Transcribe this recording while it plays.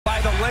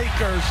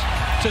Lakers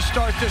to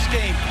start this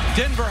game.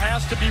 Denver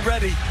has to be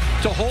ready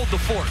to hold the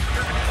fort.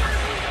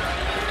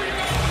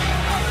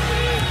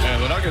 And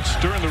the Nuggets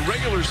during the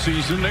regular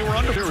season, they were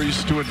under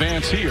series to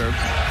advance here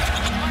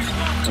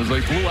as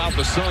they blew out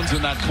the Suns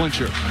in that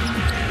clincher.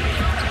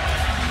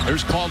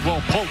 There's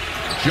Caldwell Pope.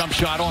 Jump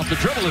shot off the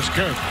dribble is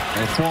good.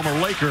 A former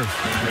Laker.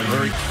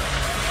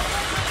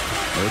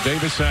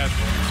 Davis had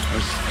a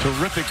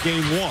terrific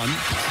game one.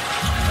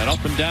 And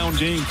up and down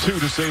game two,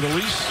 to say the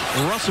least.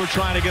 Russell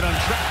trying to get on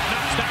track.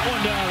 Knocks that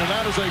one down, and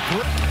that is a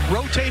great.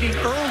 Rotating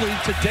early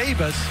to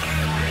Davis.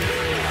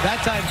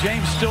 That time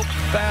James still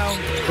found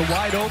the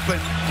wide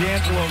open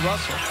D'Angelo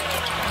Russell.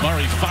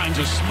 Murray finds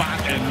a spot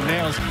and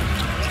nails it.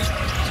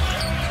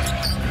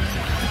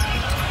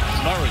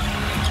 Murray,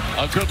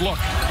 a good look.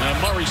 And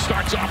Murray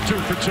starts off 2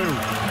 for 2.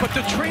 But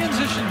the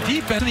transition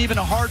defense isn't even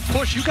a hard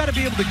push. You got to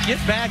be able to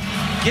get back,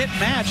 get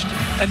matched,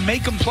 and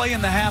make them play in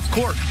the half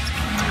court.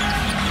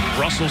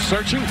 Russell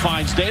searching,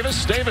 finds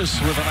Davis. Davis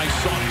with a nice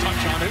soft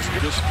touch on his.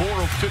 Just 4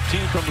 of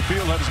 15 from the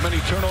field, had as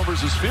many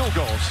turnovers as field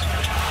goals.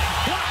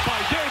 Blocked by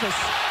Davis.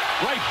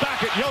 Right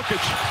back at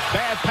Jokic.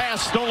 Bad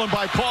pass stolen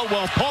by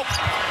Caldwell Pope.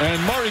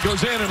 And Murray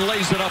goes in and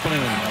lays it up and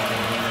in.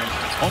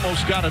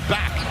 Almost got it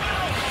back.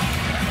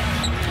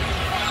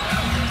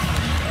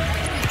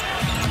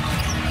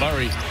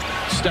 Murray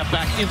step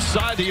back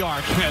inside the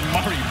arc. And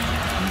Murray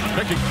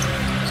picking.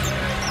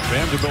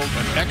 Vanderbilt,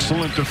 an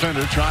excellent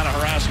defender, trying to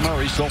harass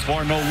Murray. So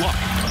far, no luck.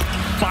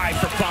 5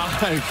 for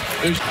 5.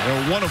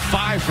 They're 1 of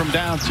 5 from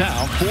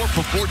downtown. 4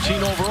 for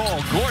 14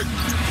 overall. Gordon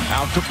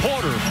out to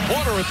Porter.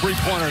 Porter a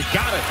three-pointer.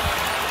 Got it.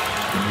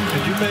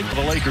 And you make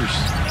the Lakers.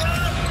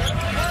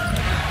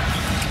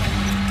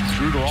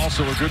 Schroeder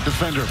also a good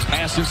defender.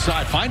 Pass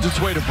inside. Finds its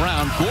way to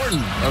Brown.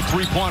 Gordon a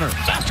three-pointer.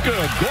 That's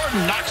good.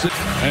 Gordon knocks it.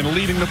 And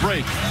leading the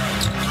break.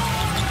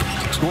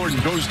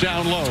 Gordon goes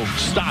down low,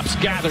 stops,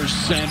 gathers,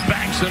 and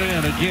banks it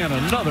in. Again,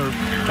 another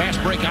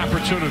fast break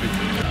opportunity.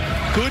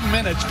 Good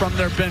minutes from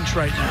their bench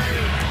right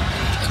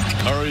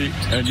now. Murray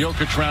and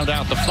Jokic round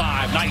out the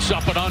 5. Nice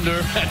up and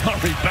under, and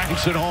Murray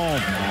banks it home.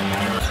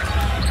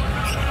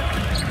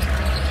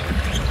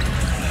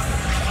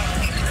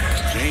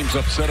 James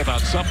upset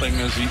about something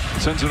as he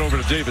sends it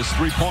over to Davis.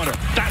 Three-pointer.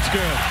 That's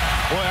good.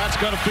 Boy, that's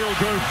got to feel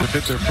good. They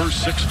hit their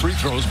first 6 free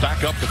throws,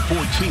 back up to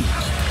 14.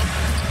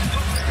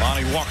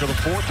 Lonnie Walker, the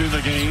 4th in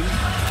the game.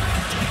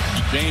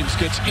 James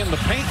gets in the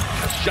paint.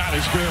 Shot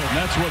is good, and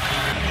that's what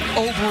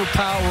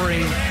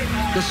overpowering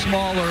the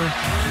smaller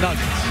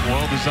Nuggets.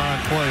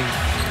 Well-designed play,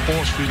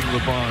 force-feeding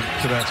LeBron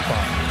to that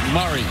spot.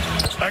 Murray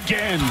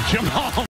again. Jamal.